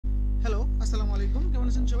আসসালামু আলাইকুম, কেমন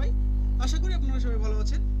আছেন সবাই? আশা করি আপনারা সবাই ভালো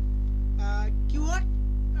আছেন। কিওয়ার্ড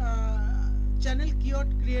চ্যানেল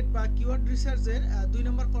কিওয়ার্ড ক্রিয়েট বা কিওয়ার্ড রিসার্চের 2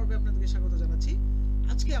 নম্বর পর্বে আপনাদেরকে স্বাগত জানাচ্ছি।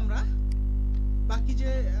 আজকে আমরা বাকি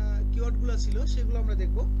যে কিওয়ার্ডগুলো ছিল সেগুলো আমরা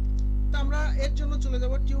দেখব। তো আমরা এর জন্য চলে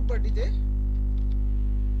যাব টিউববাডিতে।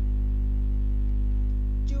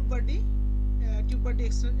 টিউববাডি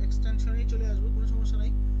এক্সটেনশনে চলে আসবো, কোনো সমস্যা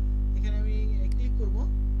নাই। এখানে আমি ক্লিক করব।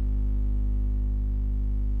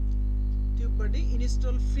 TubeBuddy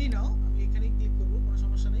ইনস্টল ফ্রি নাও, আমি এখানে ক্লিক করব, কোনো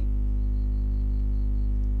সমস্যা নেই।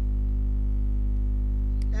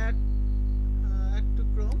 Add to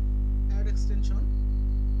Chrome, add extension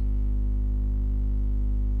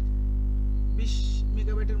 20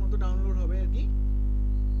 মেগাবাইটের মতো ডাউনলোড হবে আর কি।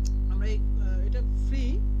 আমরা এটা ফ্রি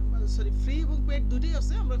এবং পেড দুটোই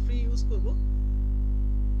আছে, আমরা ফ্রি ইউজ করব।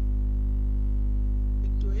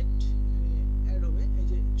 একটু ওয়েট, এখানে অ্যাড হবে, এই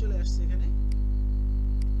যে চলে আসছে এখানে,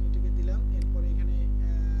 এটাকে দিলাম। এরপরে এখানে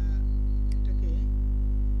এটাকে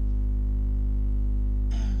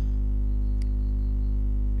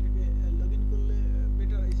লগইন করলে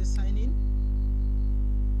বেটার। এই যে সাইন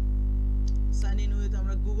ইন উইথ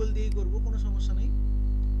আমরা গুগল দিয়েই করব, কোনো সমস্যা নেই।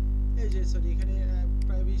 এই যে এখানে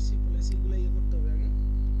প্রাইভেসি পলিসিগুলো করতে হবে, আগে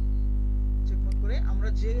চেকমার্ক করে আমরা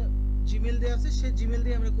যে জিমেল দেয়া আছে সেই জিমেল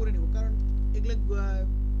দিয়ে আমরা করে নেব, কারণ এগুলো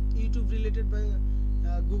ইউটিউব রিলেটেড বা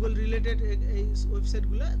গুগল রিলেটেড এই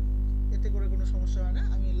ওয়েবসাইটগুলো, এতে করে কোনো সমস্যা হয় না।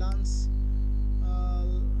 আমি লঞ্চ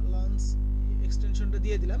এক্সটেনশনটা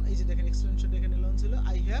দিয়ে দিলাম। এই যে দেখেন এক্সটেনশনটা এখানে লঞ্চ হলো।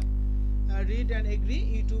 I have read and agri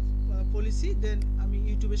YouTube policy, দেন আমি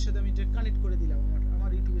ইউটিউবের সাথে আমি এটা কানেক্ট করে দিলাম,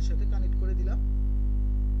 আমার ইউটিউবের সাথে কানেক্ট করে দিলাম।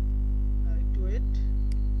 একটু ওয়েট,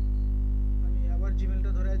 আমি আবার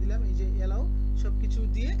জিমেলটা ধরাই দিলাম। এই যে অ্যালাউ, সবকিছু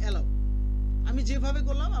দিয়ে অ্যালাউ। আমি যেভাবে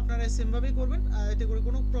করলাম আপনারা সেম ভাবেই করবেন, এতে করে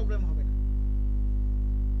কোনো প্রবলেম হবে না।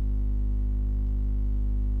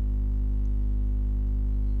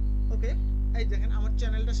 ওকে, এই দেখেন আমার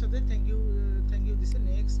চ্যানেলটার সাথে থ্যাংক ইউ দিছে।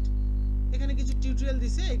 নেক্সট, এখানে কিছু টিউটোরিয়াল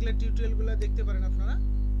দিছে, এগুলা টিউটোরিয়ালগুলো দেখতে পারেন আপনারা।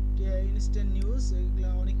 ইনস্ট্যান্ট নিউজ, এগুলা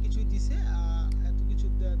অনেক কিছুই দিছে, এত কিছু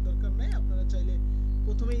দেওয়ার দরকার নাই, আপনারা চাইলে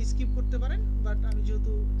প্রথমে স্কিপ করতে পারেন, বাট আমি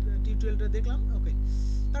যেহেতু টিউটোরিয়ালটা দেখলাম। ওকে,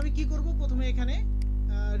 তো আমি কি করব, প্রথমে এখানে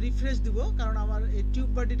রিফ্রেশ দিব, কারণ আমার এই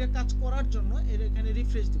টিউববাডিটা কাজ করার জন্য এখানে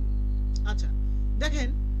রিফ্রেশ দিব। আচ্ছা দেখেন,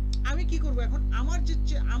 আমি কি করব এখন, আমার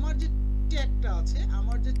যে ট্যাগটা আছে,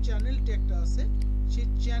 আমার যে চ্যানেল ট্যাগটা আছে, সেই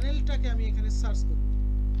চ্যানেলটাকে আমি এখানে সার্চ করব।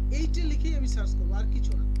 এইটা লিখেই আমি সার্চ করব, আর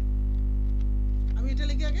কিছু না। আমি এটা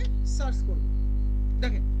লিখে আগে সার্চ করব।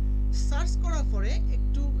 দেখেন, সার্চ করার পরে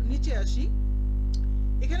একটু নিচে আসি,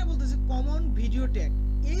 এখানে বলতেছে কমন ভিডিও ট্যাগ।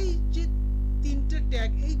 এই যে তিনটা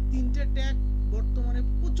ট্যাগ বর্তমানে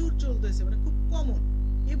প্রচুর চলতেছে, মানে খুব কমন,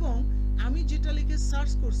 এবং আমি যেটা লিখে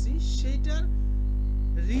সার্চ করছি সেটার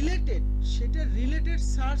রিলেটেড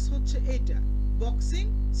সার্চ হচ্ছে এইটা, বক্সিং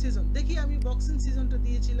সিজন। দেখি আমি বক্সিং সিজনটা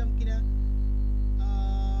দিয়েছিলাম কিনা।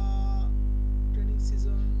 Training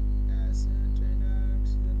season, trainer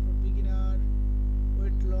season for beginner,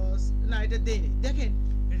 weight loss, না এটা দেইনি। দেখেন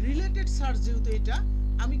রিলেটেড সার্চ যেহেতু এটা,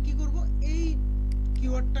 আমি কি করব, এই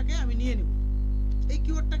কিওয়ার্ডটাকে আমি নিয়ে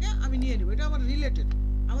নিব, এটা আমার রিলেটেড,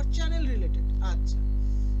 আমার চ্যানেল রিলেটেড। আচ্ছা,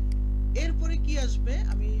 এরপরে কি আসবে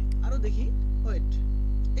আমি আরো দেখি। ওয়েট,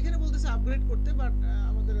 এখানে বলতেছে আপগ্রেড করতে, বাট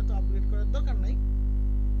আমাদের এত আপগ্রেড করার দরকার নাই।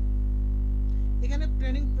 এখানে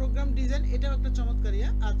ট্রেনিং প্রোগ্রাম ডিজাইন, এটাও একটা চমৎকার ইয়া।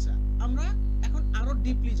 আচ্ছা, আমরা এখন আরো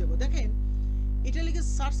ডিপলি যাব। দেখেন এটা লিখে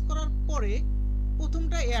সার্চ করার পরে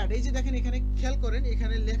প্রথমটা অ্যাড, এই যে দেখেন এখানে খেয়াল করেন,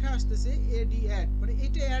 এখানে লেখা আসতেছে এডি অ্যাড, মানে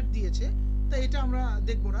এটা অ্যাড দিয়েছে। তাই এটা আমরা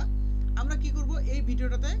দেখব না, আমরা কি করব, এই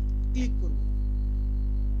ভিডিওটাতে ক্লিক করব,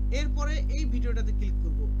 এরপরে এই ভিডিওটাতে ক্লিক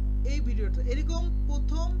করব, এই ভিডিওটা এরকম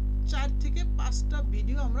প্রথম 4 থেকে 5টা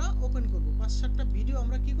ভিডিও আমরা ওপেন করব, 5-7টা ভিডিও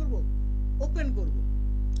আমরা কি করব, ওপেন করব।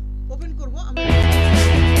 আমরা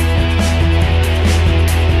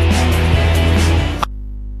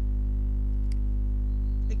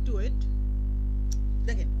একটু ওয়েট,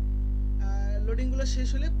 দেখেন লোডিং গুলো শেষ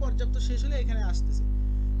হলে, পর্যাপ্ত শেষ হলে এখানে আসতেছে।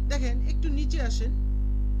 দেখেন একটু নিচে আসেন।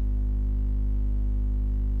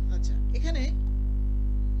 আচ্ছা, এখানে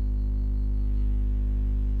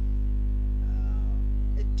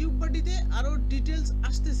টিউববাডিতে আরো ডিটেইলস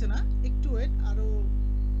আসতেছে না, একটু ওয়েট, আরো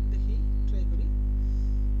দেখি, ট্রাই করি।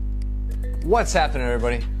 What's happening,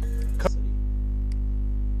 everybody?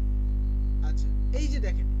 আচ্ছা, এই যে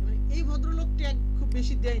দেখেন, মানে এই ভদ্রলোক ট্যাগ খুব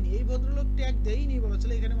বেশি দেয়নি, বলা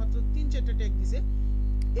চলে। এখানে মাত্র 3-4টা ট্যাগ দিছে।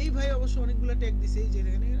 এই ভাই অবশ্য অনেকগুলো ট্যাগ দিছে, এই যে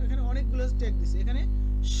এখানে অনেকগুলো ট্যাগ দিছে। এখানে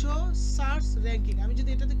শো সার্চ র‍্যাঙ্কিং, আমি যদি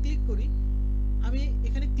এটাতে ক্লিক করি, আমি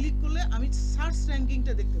এখানে ক্লিক করলে আমি সার্চ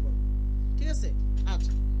র‍্যাঙ্কিংটা দেখতে পাবো, ঠিক আছে।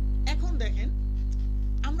 আচ্ছা, এখন দেখেন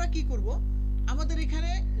আমরা কি করব, আমাদের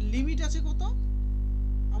এখানে লিমিট আছে কত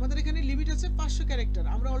আমাদের এখানে লিমিট আছে 500 ক্যারেক্টার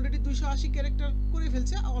আমরা অলরেডি 280 ক্যারেক্টার করে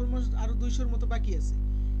ফেলছে অলমোস্ট আরো 200 এর মতো বাকি আছে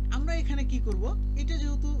আমরা এখানে কি করব এটা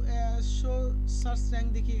যেহেতু শো সার্চ র‍্যাঙ্ক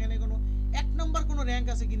দেখি এখানে কোনো এক নাম্বার কোনো র‍্যাঙ্ক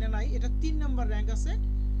আছে কিনা নাই এটা 3 নাম্বার র‍্যাঙ্ক আছে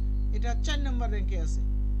এটা 4 নাম্বার র‍্যাঙ্কে আছে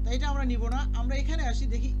তাই এটা আমরা নিব না আমরা এখানে আসি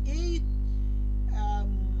দেখি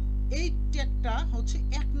এই ট্যাগটা হচ্ছে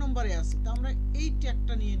 1 নম্বরে আছে তো আমরা এই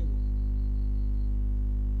ট্যাগটা নিয়ে নেব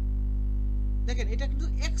দেখেন এটা কিন্তু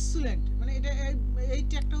এক্সিলেন্ট মানে এটা এই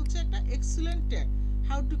ট্যাগটা হচ্ছে একটা excellent tag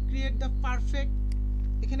how to create the perfect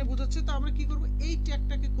এখানে বোঝাচ্ছে তো আমরা কি করব এই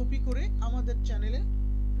ট্যাগটাকে কপি করে আমাদের চ্যানেলে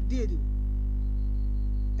দিয়ে দিব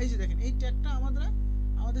এই যে দেখেন এই ট্যাগটা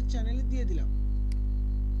আমাদের চ্যানেলে দিয়ে দিলাম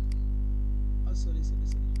সরি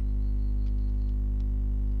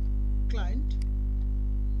ক্লায়েন্ট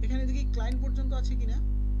এখানে দেখি ক্লায়েন্ট পর্যন্ত আছে কিনা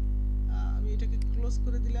আমি এটাকে ক্লোজ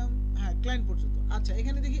করে দিলাম হ্যাঁ ক্লায়েন্ট পর্যন্ত আচ্ছা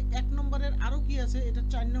এখানে দেখি 1 নম্বরের আরো কি আছে এটা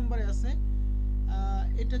 4 নম্বরে আছে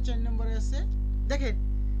এটা 4 নম্বরে আছে দেখেন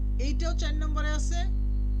এইটাও 4 নম্বরে আছে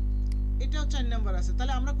এটাও 4 নম্বরে আছে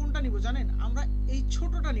তাহলে আমরা কোনটা নিব জানেন আমরা এই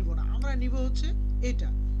ছোটটা নিব না আমরা নিব হচ্ছে এটা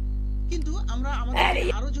কিন্তু আমরা আমাদের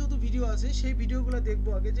আরো যেহেতু ভিডিও আছে সেই ভিডিওগুলো দেখব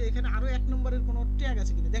আগে যে এখানে আরো 1 নম্বরের কোনো ট্যাগ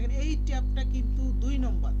আছে কিনা দেখেন এই ট্যাগটা কিন্তু 2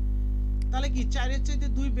 নম্বর তাহলে কি 4 এর চাইতে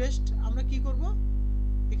 2 বেস্ট আমরা কি করব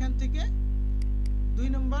এখান থেকে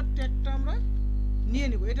 2 নম্বর ট্যাগটা আমরা নিয়ে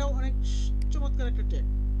নিব এটাও অনেক চমৎকার একটা ট্যাগ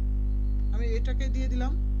আমি এটাকে দিয়ে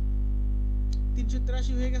দিলাম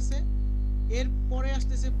 383 হয়ে গেছে এর পরে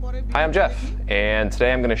আসতেছে পরে Hi, I'm Jeff and today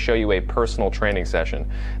I'm going to show you a personal training session.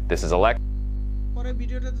 This is Alex পরে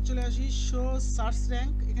ভিডিওটাতে চলে আসি শো সার্চ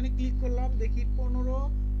র‍্যাঙ্ক এখানে ক্লিক করলাম দেখি 15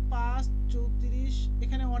 5 34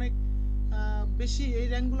 এখানে অনেক বেশি এই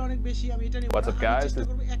র‍্যাঙ্কগুলো অনেক বেশি আমি এটা নিব What's up guys? চেষ্টা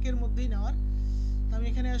করব একের মধ্যেই নেওয়ার আমি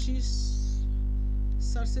এখানে আসি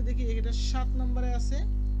সার্চে দেখি এটা 7 নম্বরে আছে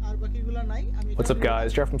আর বাকিগুলো নাই আমি What's up guys?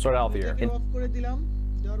 Jeff from Start Alpha here. Of করে দিলাম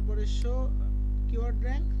দেওয়ার পরে শো কিওয়ার্ড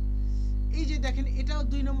র‍্যাঙ্ক এই যে দেখেন এটাও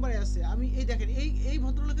 2 নম্বরে আছে আমি এই দেখেন এই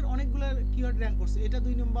ভদ্রলোকের অনেকগুলো কিওয়ার্ড র‍্যাঙ্ক করছে এটা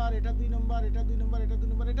 2 নম্বর এটা 2 নম্বর এটা 2 নম্বর এটা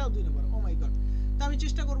 2 নম্বর এটাও 2 নম্বর ও মাই গড তো আমি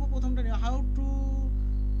চেষ্টা করব প্রথমটা নিয়ে how to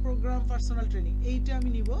programme personal training এইটা আমি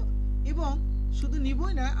নিব এবং শুধু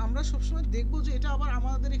নিবই না আমরা সব সময় দেখব যে এটা আবার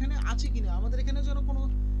আমাদের এখানে আছে কিনা আমাদের এখানে যেন কোনো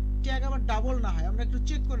ট্যাগ আবার ডাবল না হয় আমরা একটু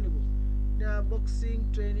চেক করে নেব boxing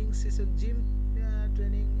training session gym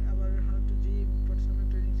training আবার how to gym personal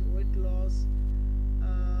training weight loss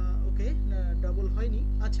ওকে না ডাবল হয়নি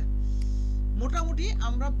আচ্ছা মোটামুটি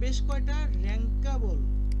আমরা বেশ কয়টা র‍্যাঙ্কেবল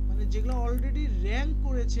মানে যেগুলো অলরেডি র‍্যাঙ্ক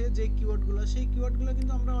করেছে যে কিওয়ার্ডগুলো সেই কিওয়ার্ডগুলো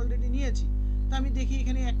কিন্তু আমরা অলরেডি নিয়েছি তো আমি দেখি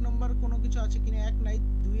এখানে 1 নম্বর কোনো কিছু আছে কিনা 1 নাই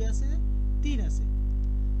 2 আছে 3 আছে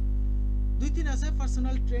 2-3 আছে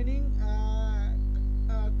পার্সোনাল ট্রেনিং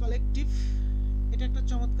কালেক্টিভ এটা একটা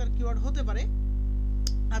চমৎকার কিওয়ার্ড হতে পারে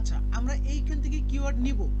আচ্ছা আমরা এইখান থেকে কিওয়ার্ড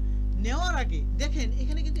নিব নেওয়ার আগে দেখেন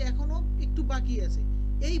এখানে কিন্তু এখনো একটু বাকি আছে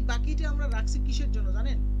এই বাকিটা আমরা রাখছি কিসের জন্য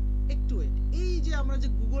জানেন একটু ওয়েট এই যে আমরা যে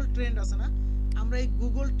গুগল ট্রেন্ড আছে না আমরা এই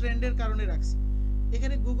গুগল ট্রেন্ডের কারণে রাখছি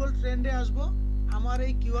এখানে গুগল ট্রেন্ডে আসব আমার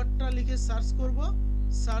এই কিওয়ার্ডটা লিখে সার্চ করব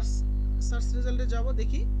সার্চ রেজাল্টে যাব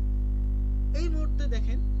দেখি এই মুহূর্তে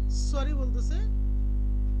দেখেন সরি বলতেছে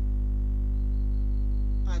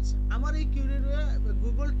আচ্ছা আমার এই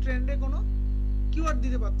গুগল ট্রেন্ডে কোনো কিওয়ার্ড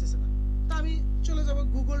দিতে পারতেছে না তা আমি চলে যাব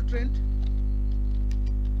গুগল ট্রেন্ড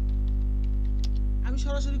আমি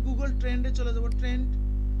সরাসরি গুগল ট্রেন্ডে চলে যাব ট্রেন্ড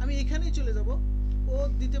আমি এখানেই চলে যাব ও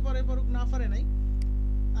দিতে পারে পারুক না পারে নাই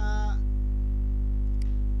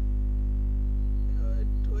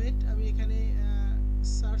ওয়েট আমি এখানে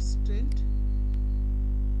সার্চ ট্রেন্ড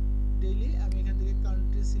ডেইলি আমি এখান থেকে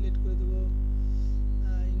কান্ট্রি সিলেক্ট করে দেব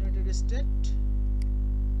ইউনাইটেড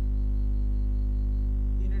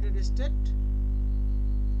স্টেট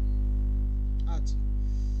আচ্ছা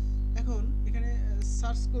এখন এখানে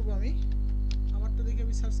সার্চ করব আমি আমারটা দেখে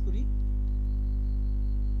আমি সার্চ করি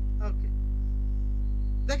ওকে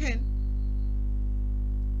দেখেন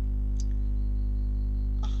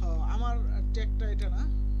আমার ট্যাগটা এটা না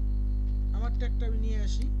আমার ট্যাগটা আমি নিয়ে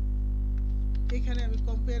আসি এখানে আমি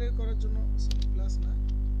কম্পেয়ার করার জন্য প্লাস না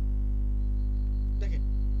দেখেন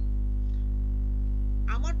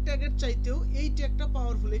আমার ট্যাগের চাইতেও এই ট্যাগটা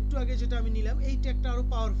পাওয়ারফুল একটু আগে যেটা আমি নিলাম এই ট্যাগটা আরো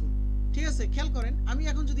পাওয়ারফুল ঠিক আছে খেয়াল করেন আমি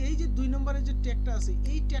এখন যদি এই যে 2 নম্বরের যে ট্যাগটা আছে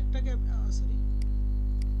এই ট্যাগটাকে সরি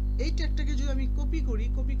এই ট্যাগটাকে যদি আমি কপি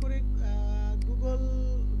করে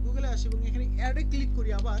গুগলে আসি এবং এখানে অ্যাডে ক্লিক করি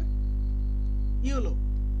আবার ইয়েলো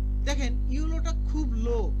দেখেন ইয়েলোটা খুব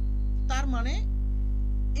লো তার মানে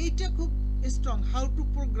এইটা খুব স্ট্রং হাউ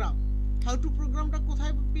টু প্রোগ্রামটা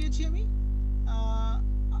কোথায় পেয়েছি আমি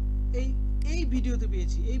এই ভিডিওতে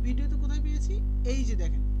পেয়েছি এই ভিডিওতে কোথায় পেয়েছি এই যে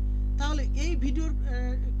দেখেন তাহলে এই ভিডিওর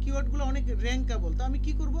কিওয়ার্ডগুলো অনেক র্যাঙ্কেবল। তো আমি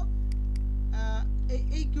কি করব,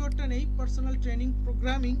 এই কিওয়ার্ডটা নেই, পার্সোনাল ট্রেনিং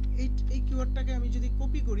প্রোগ্রামিং, এই কিওয়ার্ডটাকে আমি যদি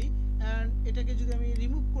কপি করি অ্যান্ড এটাকে যদি আমি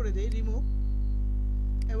রিমুভ করে দেই, রিমুভ,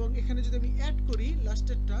 এবং এখানে যদি আমি অ্যাড করি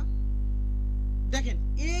লাস্টেরটা, দেখেন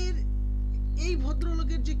এই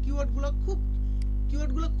ভদ্রলোকের যে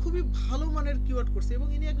কিওয়ার্ডগুলো খুবই ভালো মানের কিওয়ার্ড করছে, এবং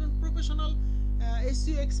ইনি একজন প্রফেশনাল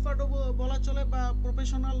এসইও এক্সপার্টও বলা চলে বা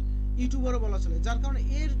প্রফেশনাল ইউটিউবারও বলা চলে, যার কারণে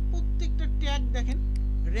এর প্রত্যেকটা ট্যাগ দেখেন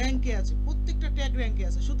র্যাঙ্কে আছে, প্রত্যেকটা ট্যাগ র্যাঙ্কে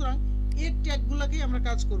আছে। সুতরাং এর ট্যাগগুলোকেই আমরা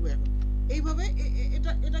কাজ করব এখন। এইভাবে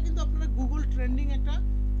এটা কিন্তু আপনারা গুগল ট্রেন্ডিং একটা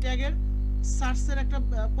ট্যাগের সার্চের একটা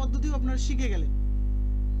পদ্ধতিও আপনারা শিখে গেলেন।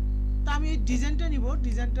 তা আমি এই ডিজাইনটা নিব,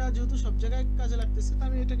 ডিজাইনটা যেহেতু সব জায়গায় কাজে লাগতেছে, তা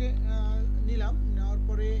আমি এটাকে নিলাম, নেওয়ার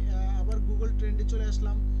পরে আবার গুগল ট্রেন্ডে চলে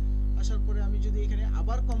আসলাম। আসার পরে আমি যদি এখানে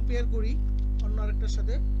আবার কম্পেয়ার করি অন্য আরেকটার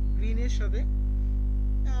সাথে, গ্রিনের সাথে,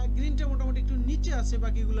 গ্রিনটা মোটামুটি একটু নিচে আছে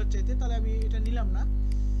বাকিগুলোর চাইতে, তাহলে আমি এটা নিলাম না।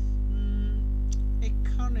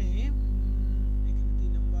 এখানে 2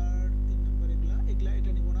 নাম্বার 3 নাম্বার এগুলা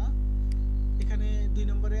এটা নিব না। এখানে 2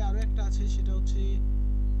 নম্বরে আরো একটা আছে, সেটা হচ্ছে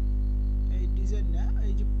এই ডিজাইন না,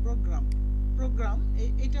 এই যে প্রোগ্রাম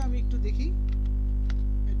এটা আমি একটু দেখি।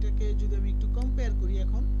 এটাকে যদি আমি একটু কম্পেয়ার করি,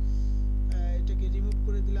 এখন এটাকে রিমুভ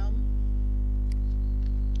করে দিলাম।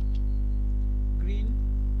 গ্রিন,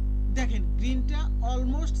 দেখেন গ্রিনটা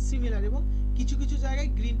অলমোস্ট সিমিলার, এবং কিছু কিছু জায়গায়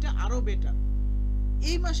গ্রিনটা আরো বেটার।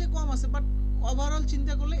 এই মাসে কম আছে, বাট ওভারঅল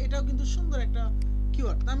চিন্তা করলে এটাও কিন্তু সুন্দর একটা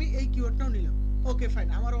কিওয়ার্ড। আমি এই কিওয়ার্ডটাও নিলাম। ওকে ফাইন,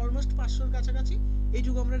 আমার অলমোস্ট 500-র কাছাকাছি।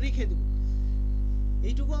 এইটুকু আমরা রেখে দেব,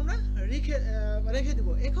 রেখে দেব।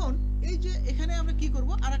 এখন এই যে এখানে আমরা কি করব,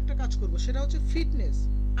 আর একটা কাজ করব, সেটা হচ্ছে ফিটনেস।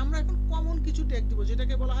 আমরা এখন কমন কিছু ট্যাগ দিব,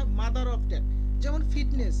 যেটাকে বলা হয় মাদার অফ ট্যাগ। যেমন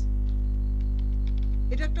ফিটনেস,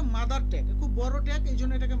 এটা একটা মাদার ট্যাগ, খুব বড় ট্যাগ, এই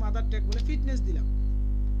জন্য এটাকে মাদার ট্যাগ বলে। ফিটনেস দিলাম।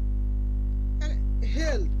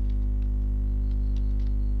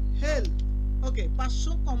 হেলথ, ওকে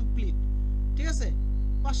 500 কমপ্লিট, ঠিক আছে,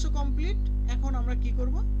 500 কমপ্লিট। এখন আমরা কি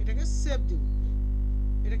করব, এটাকে সেভ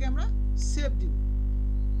দিব,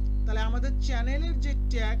 তাহলে আমাদের চ্যানেলের যে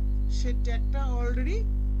ট্যাগ, সেই ট্যাগটা অলরেডি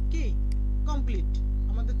কি কমপ্লিট,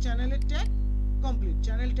 আমাদের চ্যানেলের ট্যাগ কমপ্লিট,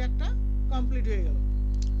 চ্যানেল ট্যাগটা কমপ্লিট হয়ে গেল।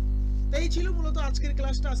 এই ছিল মূলত আজকের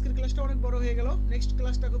ক্লাসটা। অনেক বড় হয়ে গেল। নেক্সট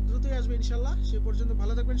ক্লাসটা খুব দ্রুতই আসবে ইনশাআল্লাহ। সে পর্যন্ত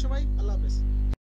ভালো থাকবেন সবাই, আল্লাহ হাফেজ।